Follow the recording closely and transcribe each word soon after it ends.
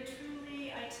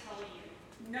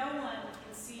No one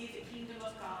can see the kingdom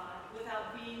of God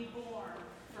without being born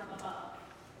from above.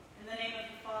 In the name of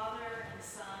the Father, and the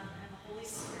Son, and the Holy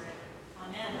Spirit.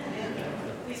 Amen.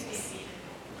 Amen. Please be seated.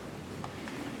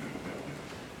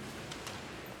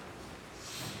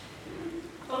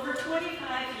 Over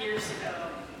 25 years ago,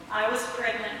 I was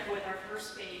pregnant with our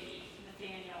first baby,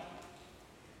 Nathaniel.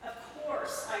 Of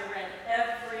course, I read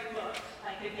every book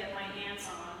I could get my hands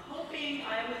on, hoping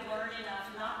I would learn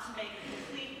enough not to make a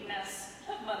complete mess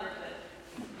of motherhood.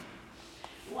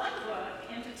 One book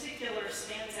in particular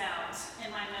stands out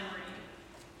in my memory.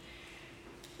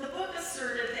 The book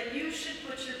asserted that you should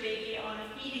put your baby on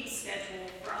a feeding schedule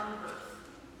from birth.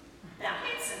 That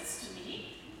made sense to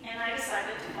me, and I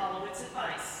decided to follow its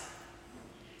advice.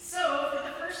 So, for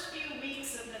the first few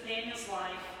weeks of Nathaniel's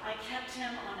life, I kept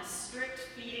him on a strict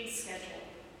feeding schedule.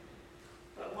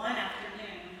 But one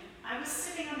afternoon, I was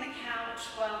sitting on the couch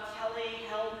while Kelly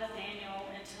held Nathaniel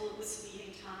until it was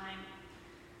feeding time.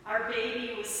 Our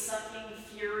baby was sucking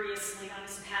furiously on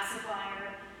his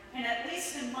pacifier, and at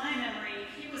least in my memory,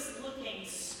 he was looking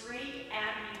straight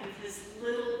at me with his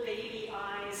little baby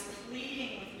eyes,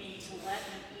 pleading with me to let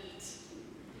him eat.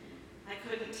 I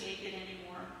couldn't take it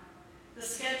anymore. The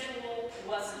schedule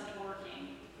wasn't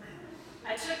working.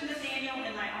 I took Nathaniel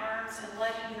in my arms and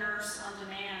let him nurse on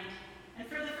demand. And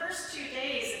for the first 2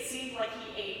 days, it seemed like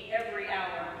he ate every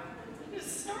hour. He was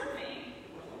starving,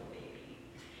 little baby.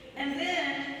 And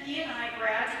then he and I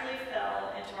gradually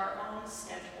fell into our own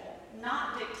schedule,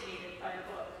 not dictated by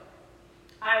a book.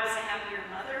 I was a happier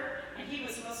mother, and he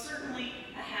was most certainly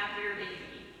a happier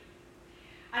baby.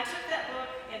 I took that book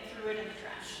and threw it in the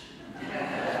trash.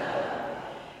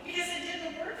 Because it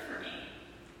didn't work for me,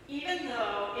 even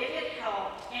though it had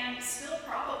helped and still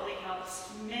probably helps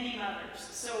many mothers.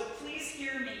 So please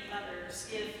hear me, mothers.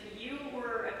 If you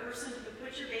were a person who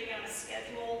put your baby on a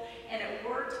schedule and it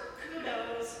worked,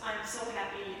 kudos. I'm so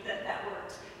happy that that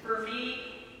worked. For me,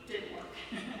 it didn't work.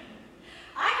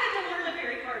 I had to learn a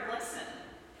very hard lesson.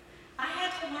 I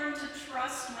had to learn to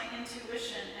trust my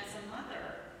intuition as a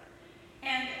mother.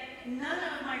 And none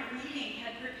of my reading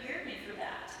had prepared me for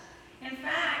that. In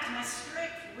fact, my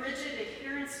strict, rigid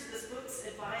adherence to this book's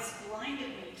advice blinded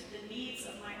me to the needs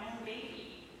of my own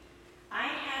baby. I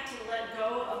had to let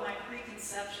go of my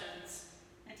preconceptions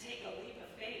and take a leap of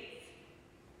faith.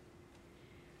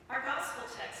 Our gospel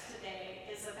text today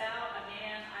is about a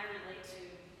man I relate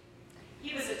to.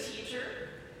 He was a teacher,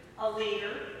 a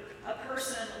leader, a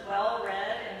person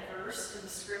well-read and versed in the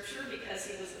scripture because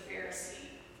he was a Pharisee.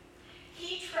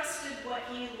 He trusted what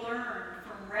he learned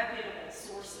from reputable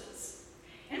sources.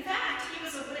 In fact, he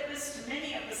was a witness to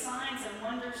many of the signs and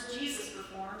wonders Jesus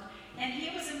performed, and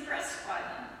he was impressed by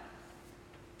them.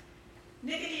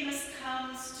 Nicodemus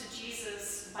comes to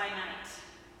Jesus by night.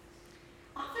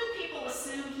 Often people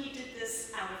assume he did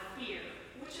this out of fear,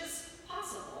 which is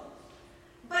possible.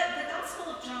 But the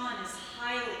Gospel of John is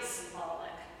highly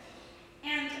symbolic.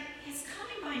 And his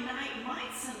coming by night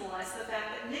might symbolize the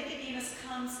fact that Nicodemus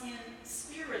comes in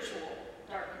spiritual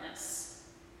darkness,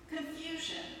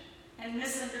 confusion, and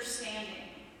misunderstanding.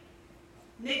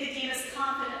 Nicodemus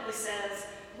confidently says,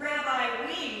 "Rabbi,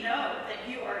 we know that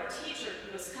you are a teacher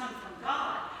who has come from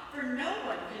God, for no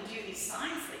one can do these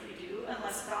signs that you do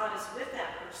unless God is with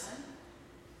that person."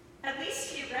 At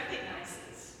least he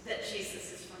recognizes that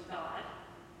Jesus is from God.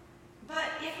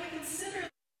 But if we consider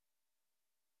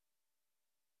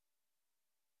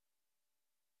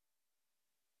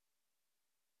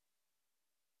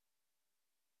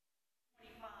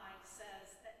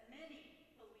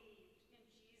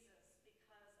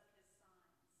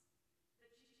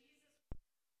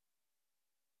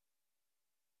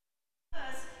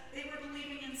they were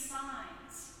believing in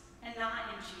signs and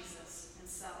not in Jesus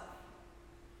himself.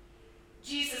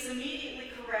 Jesus immediately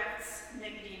corrects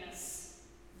Nicodemus.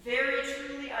 "Very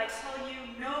truly, I tell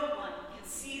you, no one can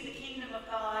see the kingdom of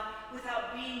God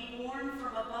without being born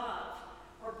from above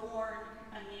or born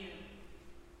anew."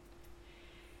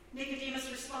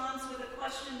 Nicodemus responds with a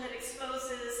question that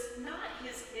exposes not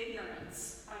his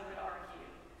ignorance, I would argue,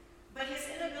 but his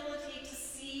inability to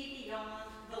see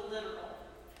beyond the literal.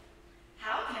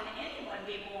 How can anyone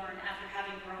be born after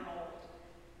having grown old?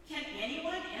 Can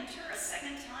anyone enter a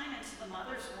second time into the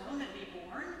mother's womb and be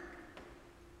born?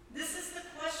 This is the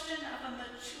question of a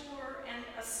mature and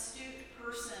astute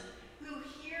person who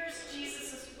hears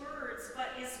Jesus' words but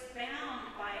is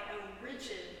bound by a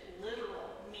rigid,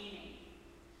 literal meaning.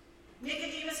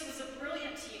 Nicodemus was a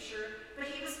brilliant teacher, but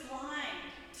he was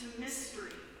blind to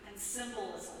mystery and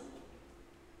symbolism.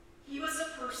 He was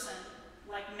a person,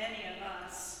 like many of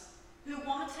us, who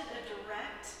wanted a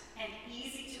direct and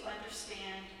easy to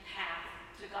understand path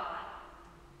to God.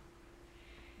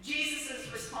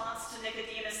 response to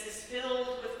Nicodemus is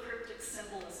filled with cryptic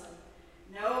symbolism.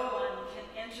 No one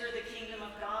can enter the kingdom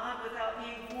of God without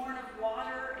being born of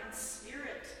water and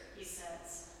spirit, he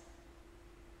says.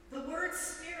 The word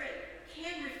spirit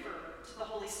can refer to the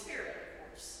Holy Spirit, of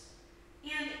course,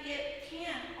 and it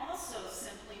can also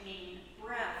simply mean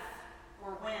breath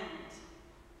or wind.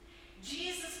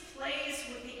 Jesus plays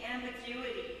with the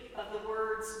ambiguity of the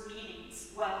word's meanings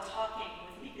while talking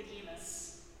with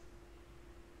Nicodemus.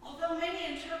 Although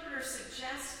many interpreters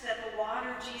suggest that the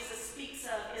water Jesus speaks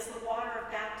of is the water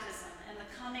of baptism and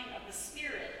the coming of the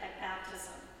Spirit at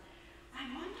baptism, I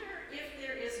wonder if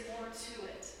there is more to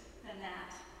it than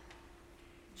that.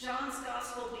 John's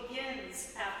Gospel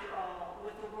begins, after all,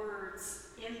 with the words,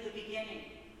 "In the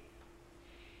beginning."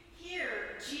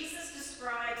 Here, Jesus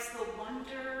describes the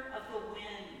wonder of the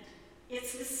wind,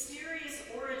 its mysterious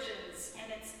origins,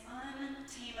 and its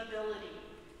untamability.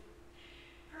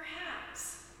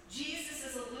 Perhaps Jesus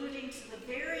is alluding to the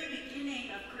very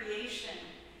beginning of creation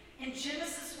in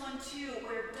Genesis 1:2,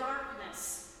 where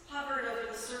darkness hovered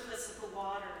over the surface of the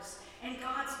waters, and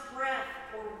God's breath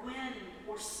or wind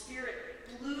or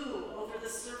spirit blew over the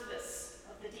surface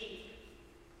of the deep.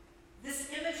 This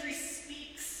imagery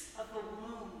speaks of the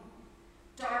womb,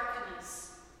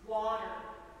 darkness, water,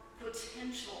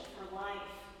 potential for life.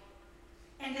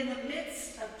 And in the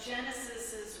midst of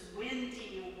Genesis's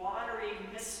windy, watery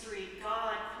mystery,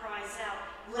 God cries out,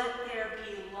 "Let there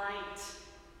be light,"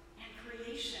 and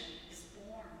creation is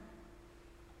born.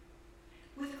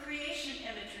 With creation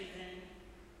imagery, then,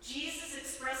 Jesus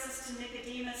expresses to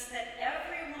Nicodemus that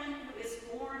everyone who is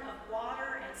born of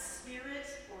water and spirit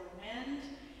or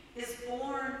wind is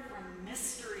born from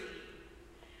mystery.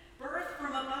 Birth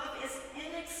from above is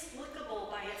inexplicable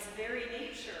by its very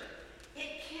nature.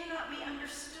 It cannot be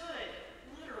understood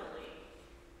literally.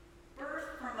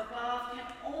 Birth from above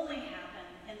can only happen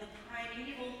in the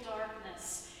primeval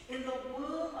darkness, in the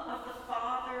womb of the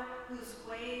Father whose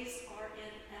ways are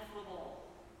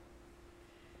ineffable.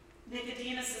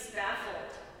 Nicodemus is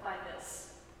baffled by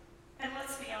this. And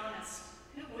let's be honest,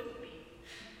 who wouldn't be?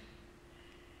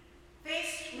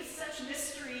 Faced with such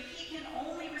mystery, he can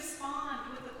only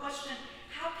respond with the question,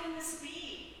 how can this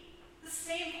be? The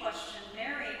same question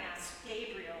Mary asked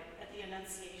Gabriel at the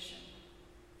Annunciation.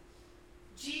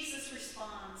 Jesus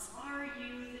responds, "Are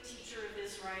you the teacher of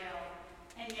Israel,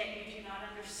 and yet you do not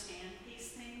understand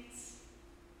these things?"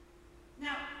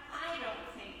 Now, I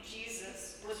don't think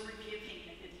Jesus was rebuking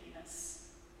Nicodemus.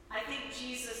 I think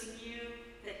Jesus knew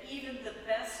that even the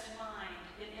best mind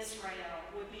in Israel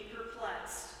would be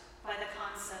perplexed by the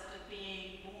concept of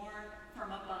being born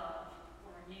from above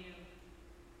or anew.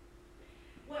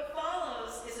 What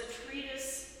follows is a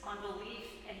treatise on belief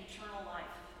and eternal life.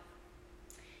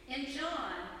 In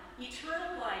John,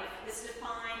 eternal life is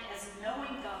defined as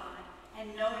knowing God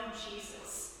and knowing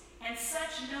Jesus, and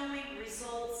such knowing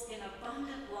results in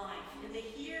abundant life in the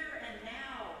here and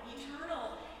now.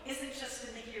 Eternal isn't just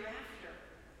in the hereafter.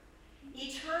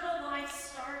 Eternal life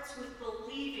starts with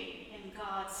believing in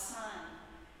God's Son.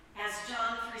 As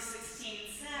John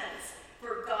 3:16 says,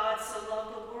 "For God so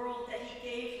loved the world that he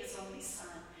gave his only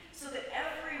Son, so that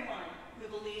everyone who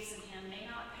believes in him may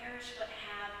not perish but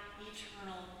have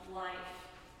eternal life."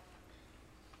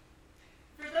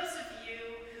 For those of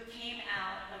you who came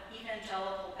out of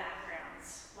evangelical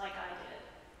backgrounds, like I did,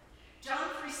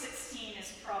 John 3:16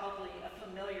 is probably a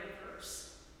familiar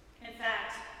verse. In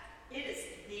fact, it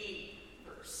is the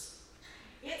verse.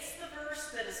 It's the verse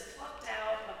that is plucked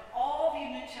out of all the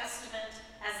New Testament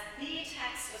as the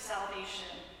text of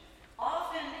salvation,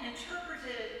 often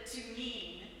interpreted to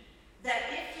mean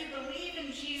that if you believe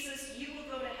in Jesus, you will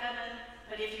go to heaven,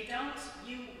 but if you don't,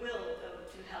 you will go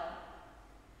to hell.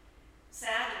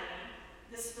 Sadly,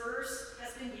 this verse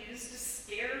has been used to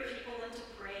scare people into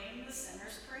praying the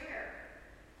sinner's prayer.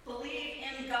 Believe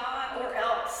in God or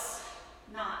else,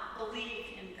 not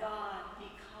believe in God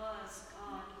because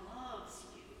God loves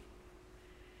you.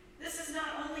 This is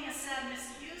not only a sad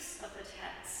misuse of the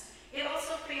text, it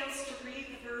also fails to read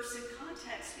the verse in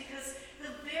context, because the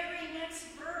very next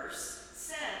verse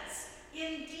says,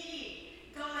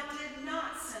 "Indeed, God did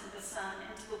not send the Son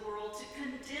into the world to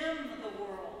condemn the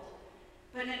world,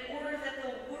 but in order that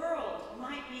the world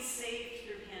might be saved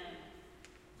through him."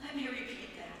 Let me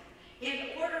repeat that.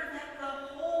 In order that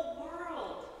the whole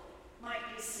world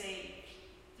might be saved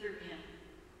through him.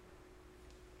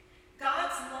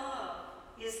 God's love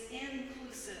is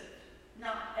inclusive,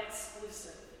 not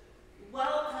exclusive,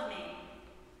 welcoming,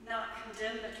 not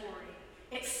condemnatory,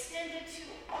 extended to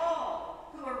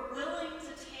all who are willing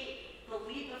to take the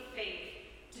leap of faith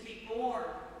to be born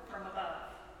from above.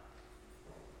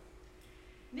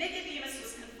 Nicodemus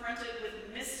was confronted with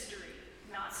mystery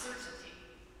certainty,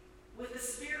 with the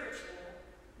spiritual,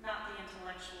 not the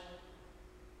intellectual.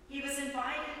 He was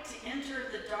invited to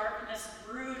enter the darkness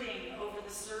brooding over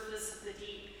the surface of the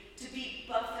deep, to be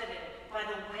buffeted by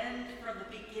the wind from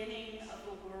the beginning of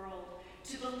the world,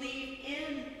 to believe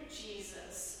in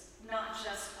Jesus, not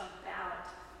just about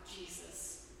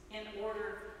Jesus, in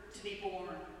order to be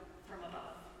born from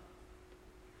above.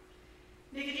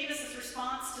 Nicodemus'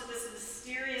 response to this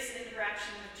mysterious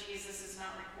interaction with Jesus is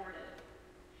not recorded.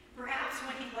 Perhaps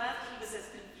when he left, he was as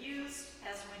confused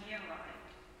as when he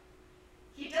arrived.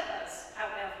 He does,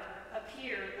 however,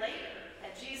 appear later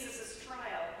at Jesus'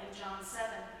 trial in John 7,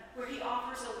 where he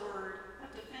offers a word of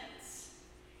defense.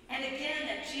 And again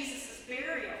at Jesus'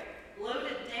 burial,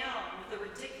 loaded down with a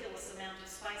ridiculous amount of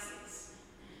spices.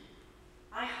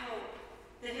 I hope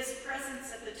that his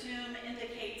presence at the tomb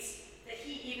indicates that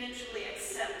he eventually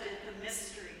accepted the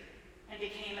mystery and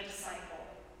became a disciple.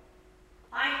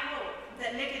 I hope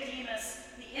that Nicodemus,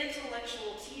 the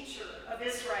intellectual teacher of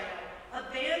Israel,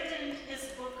 abandoned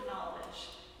his book knowledge,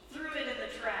 threw it in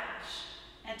the trash,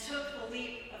 and took the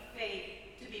leap of faith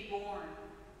to be born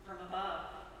from above.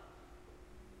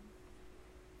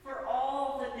 For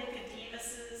all the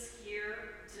Nicodemuses here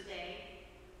today,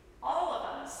 all of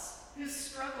us who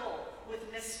struggle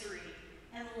with mystery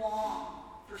and long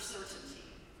for certainty,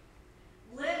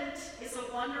 Lent is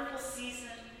a wonderful season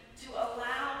to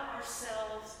allow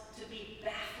ourselves to be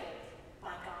baffled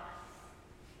by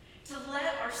God, to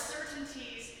let our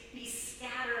certainties be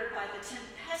scattered by the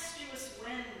tempestuous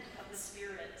wind of the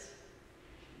Spirit,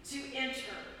 to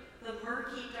enter the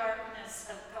murky darkness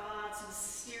of God's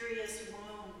mysterious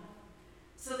womb,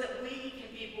 so that we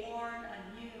can be born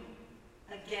anew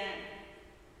again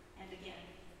and again.